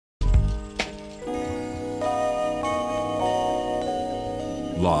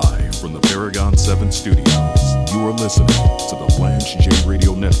Live from the Paragon 7 studios, you are listening to the Blanche J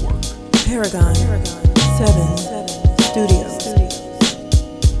Radio Network. Paragon 7 Studios.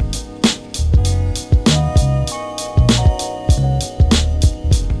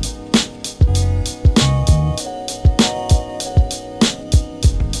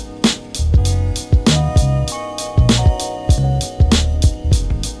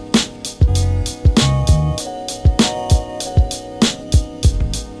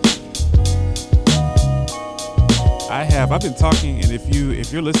 I've been talking, and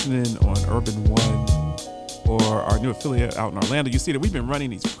if you're listening on Urban One or our new affiliate out in Orlando, you see that we've been running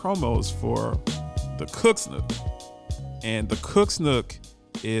these promos for the Cook's Nook. And the Cook's Nook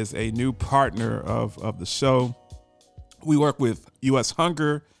is a new partner of the show. We work with U.S.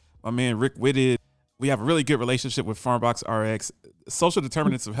 Hunger, my man Rick Whitted. We have a really good relationship with Farmbox RX. Social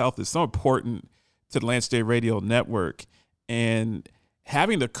determinants of health is so important to the Lance J Radio Network. And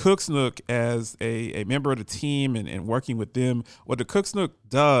having the Cook's Nook as a member of the team and working with them, what the Cook's Nook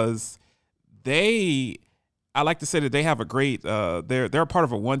does, I like to say that they have a great, they're a part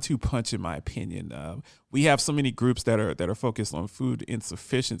of a 1-2 punch, in my opinion. We have so many groups that are focused on food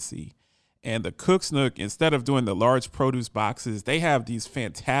insufficiency. And the Cook's Nook, instead of doing the large produce boxes, they have these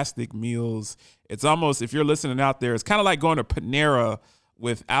fantastic meals. It's almost, if you're listening out there, it's kind of like going to Panera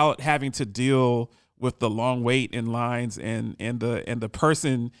without having to deal with the long wait in lines and the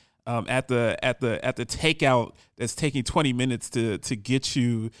person at the takeout that's taking 20 minutes to get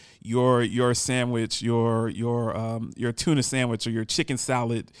you your sandwich, your tuna sandwich or your chicken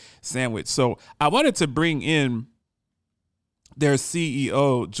salad sandwich. So I wanted to bring in their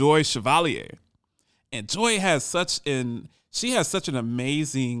CEO, Joi Cavalier, and Joi has such an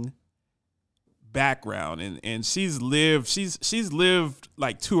amazing background, and she's lived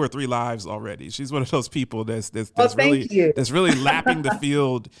like 2 or 3 lives already. She's one of those people that's really lapping the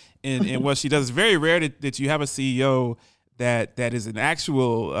field in what she does. It's very rare that you have a CEO that is an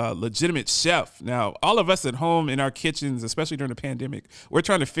actual legitimate chef. Now, all of us at home in our kitchens, especially during the pandemic, we're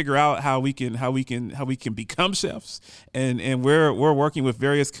trying to figure out how we can become chefs, and we're working with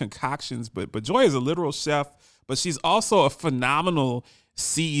various concoctions. But Joi is a literal chef, but she's also a phenomenal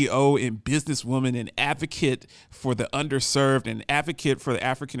CEO and businesswoman and advocate for the underserved and advocate for the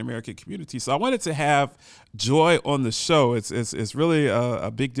African-American community. So I wanted to have Joi on the show. It's really a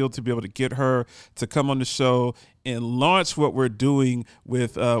big deal to be able to get her to come on the show and launch what we're doing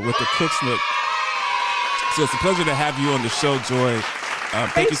with the Cook's Nook. So it's a pleasure to have you on the show, Joi.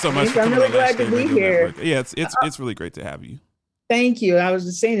 Thank you so much for coming. I'm really glad to be here. Network. Yeah, it's really great to have you. Thank you. I was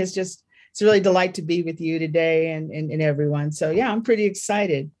just saying, it's really a delight to be with you today and everyone. So yeah, I'm pretty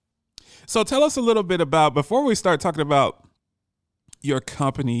excited. So tell us a little bit about, before we start talking about your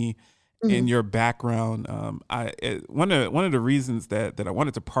company and your background, one of the reasons that I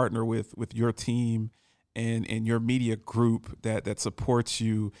wanted to partner with your team and your media group that supports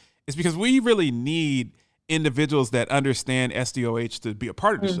you is because we really need individuals that understand SDOH to be a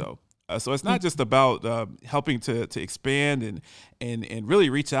part of the show. So it's not just about helping to expand and really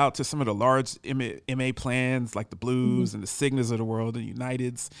reach out to some of the large MA plans like the Blues and the Cignas of the world, the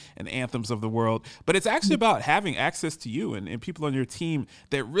Uniteds and Anthems of the world, but it's actually about having access to you and people on your team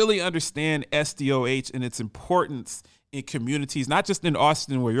that really understand SDOH and its importance in communities, not just in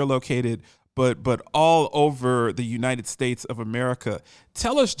Austin where you're located, but all over the United States of America.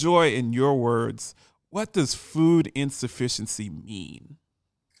 Tell us, Joi, in your words, what does food insufficiency mean?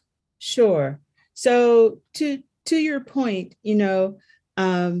 Sure. So to your point, in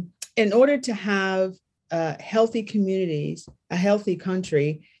order to have healthy communities, a healthy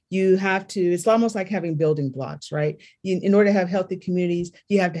country, you have to, it's almost like having building blocks, right? In order to have healthy communities,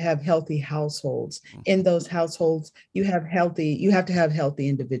 you have to have healthy households. In those households, you have to have healthy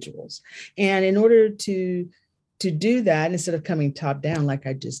individuals. And in order to do that, instead of coming top down like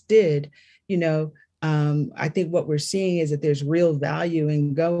I just did, I think what we're seeing is that there's real value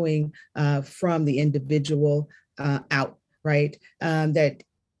in going from the individual out, right? That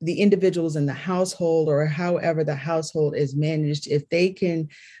the individuals in the household or however the household is managed, if they can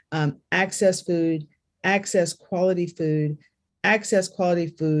access food, access quality food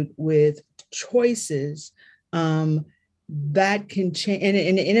with choices that can change, and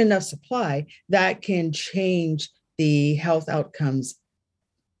in enough supply, that can change the health outcomes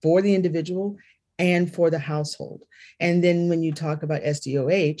for the individual and for the household. And then when you talk about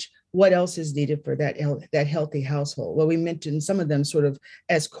SDOH, what else is needed for that healthy household? Well, we mentioned some of them sort of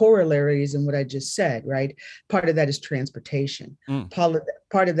as corollaries in what I just said, right? Part of that is transportation.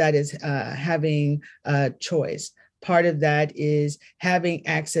 Part of that is having choice. Part of that is having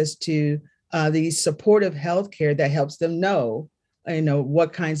access to the supportive healthcare that helps them know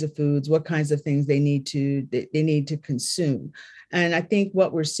what kinds of foods, what kinds of things they need to consume. And I think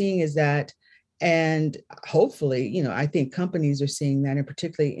what we're seeing is that, and hopefully, I think companies are seeing that, and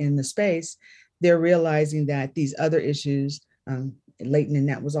particularly in the space, they're realizing that these other issues, latent in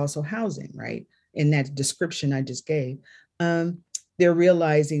that was also housing, right? In that description I just gave, they're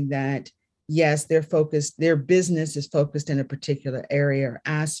realizing that, yes, their business is focused in a particular area or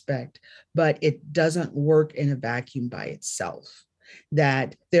aspect, but it doesn't work in a vacuum by itself.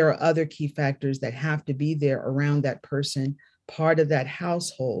 That there are other key factors that have to be there around that person, part of that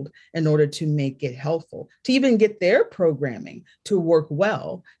household, in order to make it helpful. To even get their programming to work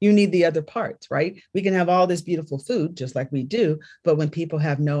well, you need the other parts, right? We can have all this beautiful food, just like we do, but when people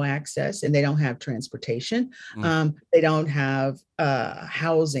have no access and they don't have transportation, they don't have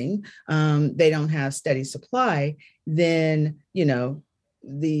housing, they don't have steady supply, then,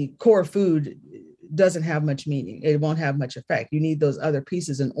 the core food doesn't have much meaning. It won't have much effect. You need those other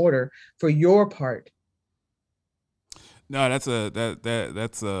pieces in order for your part. No, that's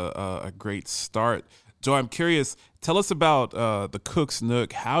a great start. Joi, I'm curious, tell us about the Cook's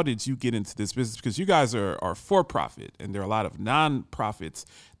Nook. How did you get into this business? Because you guys are for-profit, and there are a lot of non-profits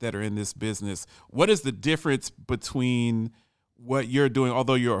that are in this business. What is the difference between what you're doing,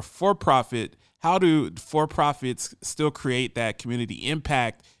 although you're a for-profit? How do for-profits still create that community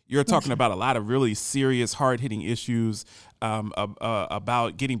impact? You're talking about a lot of really serious, hard-hitting issues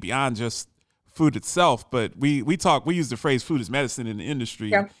about getting beyond just food itself, but we use the phrase "food is medicine" in the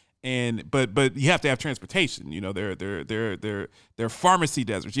industry, but you have to have transportation. They're pharmacy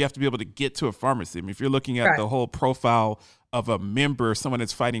deserts. You have to be able to get to a pharmacy. I mean, if you're looking at the whole profile of a member, someone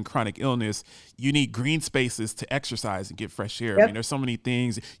that's fighting chronic illness, you need green spaces to exercise and get fresh air. I mean, there's so many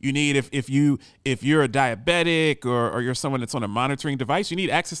things you need. If you're a diabetic or you're someone that's on a monitoring device, you need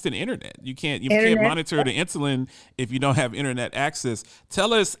access to the internet. You can't monitor the insulin if you don't have internet access.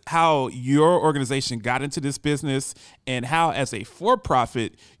 Tell us how your organization got into this business and how, as a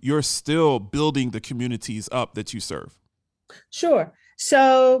for-profit, you're still building the communities up that you serve. Sure.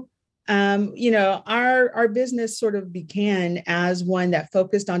 So our business sort of began as one that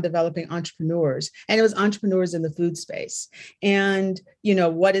focused on developing entrepreneurs, and it was entrepreneurs in the food space. And,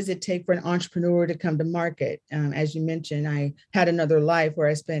 what does it take for an entrepreneur to come to market? As you mentioned, I had another life where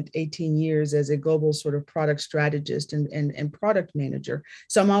I spent 18 years as a global sort of product strategist and product manager.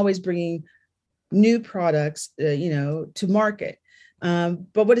 So I'm always bringing new products, to market. But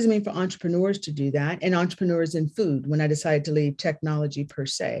what does it mean for entrepreneurs to do that, and entrepreneurs in food, when I decided to leave technology per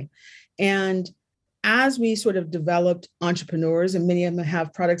se? And as we sort of developed entrepreneurs, and many of them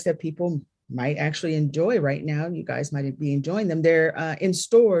have products that people might actually enjoy right now, you guys might be enjoying them. They're in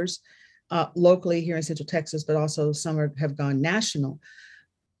stores locally here in Central Texas, but also some have gone national.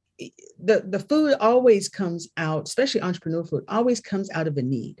 The food always comes out, especially entrepreneur food, always comes out of a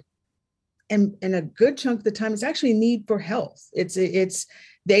need. And a good chunk of the time, it's actually a need for health. It's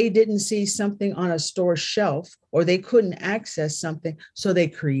they didn't see something on a store shelf, or they couldn't access something, so they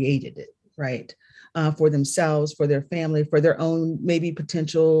created it, right? For themselves, for their family, for their own maybe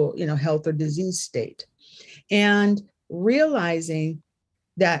potential, health or disease state. And realizing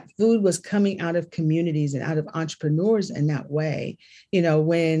that food was coming out of communities and out of entrepreneurs in that way,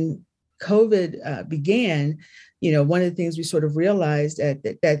 when COVID began, one of the things we sort of realized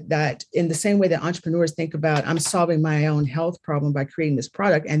that in the same way that entrepreneurs think about, I'm solving my own health problem by creating this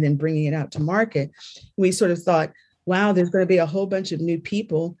product and then bringing it out to market, we sort of thought, wow, there's going to be a whole bunch of new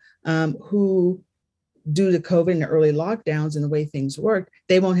people who, due to COVID and the early lockdowns and the way things worked,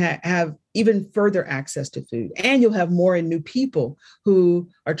 they won't have even further access to food. And you'll have more and new people who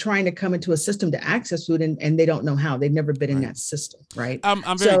are trying to come into a system to access food, and they don't know how. They've never been in that system, right?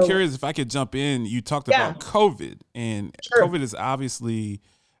 I'm very curious, if I could jump in. You talked about COVID, and COVID has obviously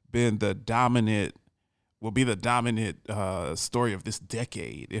been will be the dominant story of this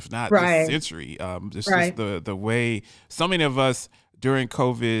decade, if not this century. Just the way so many of us during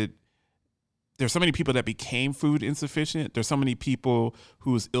COVID, there's so many people that became food insufficient. There's so many people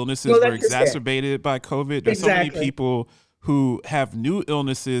whose illnesses were exacerbated by COVID. There's so many people who have new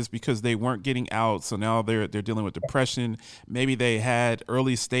illnesses because they weren't getting out. So now they're dealing with depression. Maybe they had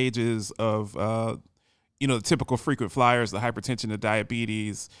early stages of, the typical frequent flyers, the hypertension, the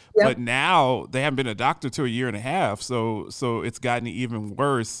diabetes, but now they haven't been a doctor to a year and a half. So it's gotten even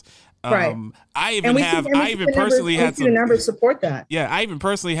worse. Right. I even personally had some numbers support that. Yeah, I even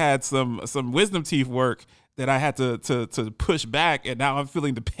personally had some wisdom teeth work that I had to push back, and now I'm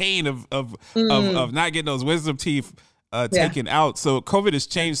feeling the pain of not getting those wisdom teeth taken out. So COVID has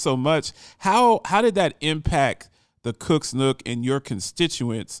changed so much. How did that impact the Cook's Nook and your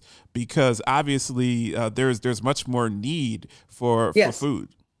constituents, because obviously there's much more need for food.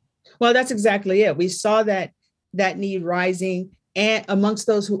 Well, that's exactly it. We saw that need rising, and amongst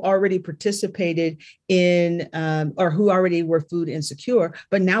those who already participated in or who already were food insecure,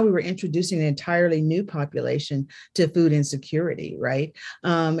 but now we were introducing an entirely new population to food insecurity, right?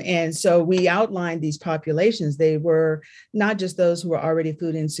 And so we outlined these populations. They were not just those who were already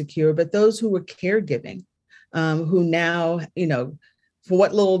food insecure, but those who were caregiving, who now, for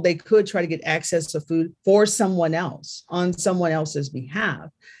what little they could, try to get access to food for someone else on someone else's behalf.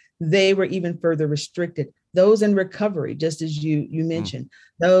 They were even further restricted. Those in recovery, just as you mentioned,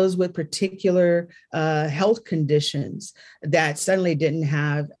 those with particular health conditions that suddenly didn't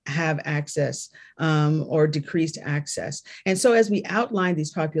have access or decreased access. And so as we outlined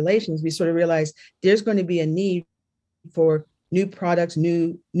these populations, we sort of realized there's going to be a need for new products,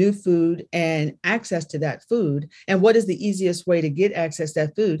 new food, and access to that food. And what is the easiest way to get access to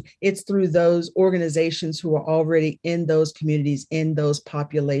that food? It's through those organizations who are already in those communities, in those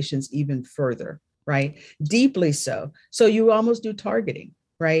populations even further, right? Deeply so. So you almost do targeting,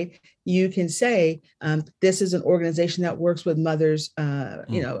 right? You can say, this is an organization that works with mothers,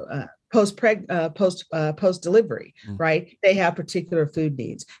 post delivery, right? They have particular food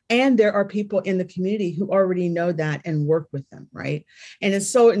needs. And there are people in the community who already know that and work with them, right? And it's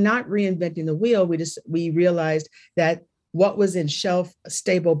so not reinventing the wheel, we realized that what was in shelf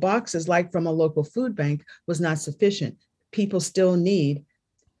stable boxes, like from a local food bank, was not sufficient. People still need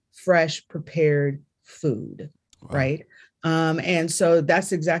fresh, prepared food, right? And so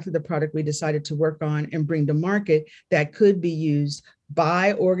that's exactly the product we decided to work on and bring to market that could be used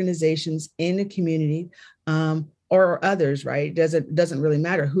by organizations in the community or others, right? Doesn't really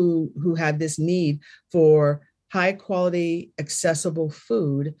matter who have this need for high quality, accessible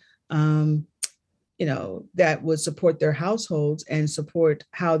food, that would support their households and support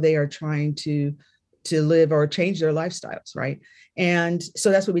how they are trying to live or change their lifestyles, right? And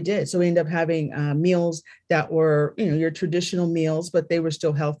so that's what we did. So we ended up having meals that were, your traditional meals, but they were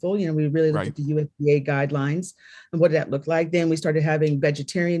still healthful. We really looked at the USDA guidelines and what did that look like. Then we started having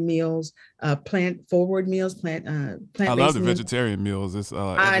vegetarian meals, plant-forward meals, plant-based I love the meals. vegetarian meals. It's,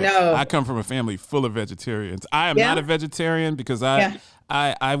 I know. I come from a family full of vegetarians. I am not a vegetarian because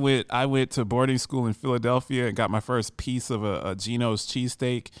I went to boarding school in Philadelphia and got my first piece of a Geno's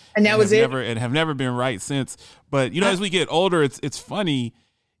cheesesteak. And that was it? And have never been right since. But, as we get older, it's funny.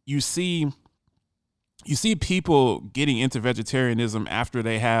 You see people getting into vegetarianism after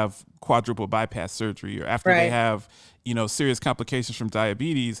they have quadruple bypass surgery or after they have, serious complications from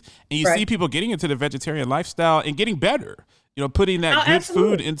diabetes. And you see people getting into the vegetarian lifestyle and getting better, putting that good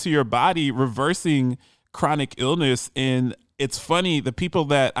food into your body, reversing chronic illness. And it's funny, the people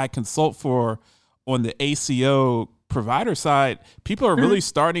that I consult for on the ACO provider side, people are really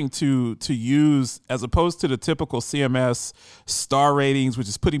starting to use, as opposed to the typical CMS star ratings, which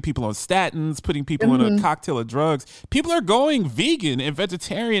is putting people on statins, putting people in a cocktail of drugs. People are going vegan and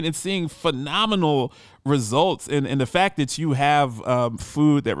vegetarian and seeing phenomenal results. And the fact that you have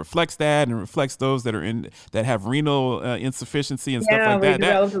food that reflects that and reflects those that have renal insufficiency and stuff like that.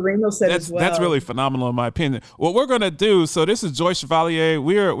 Developed a renal set as well. That's really phenomenal in my opinion. What we're going to do, so this is Joi Cavalier.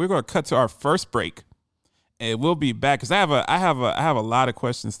 We're going to cut to our first break. And we'll be back because I have a lot of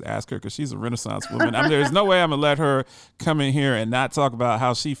questions to ask her because she's a Renaissance woman. There's no way I'm gonna let her come in here and not talk about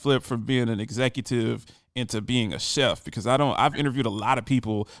how she flipped from being an executive into being a chef, because I've interviewed a lot of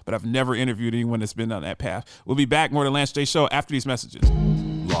people, but I've never interviewed anyone that's been on that path. We'll be back, more than Lance J Show, after these messages.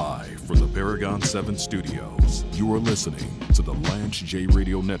 Live from the Paragon 7 studios, you are listening to the Lance J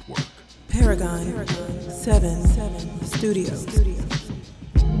Radio Network. Paragon 7 Studios.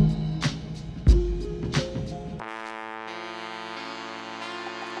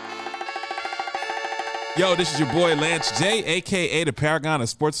 Yo, this is your boy Lance J, a.k.a. the Paragon of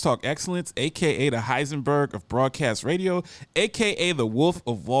Sports Talk Excellence, a.k.a. the Heisenberg of Broadcast Radio, a.k.a. the Wolf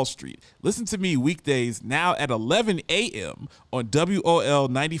of Wall Street. Listen to me weekdays now at 11 a.m. on WOL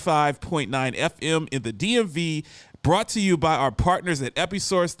 95.9 FM in the DMV, brought to you by our partners at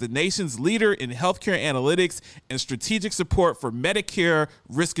Episource, the nation's leader in healthcare analytics and strategic support for Medicare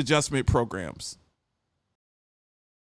risk adjustment programs.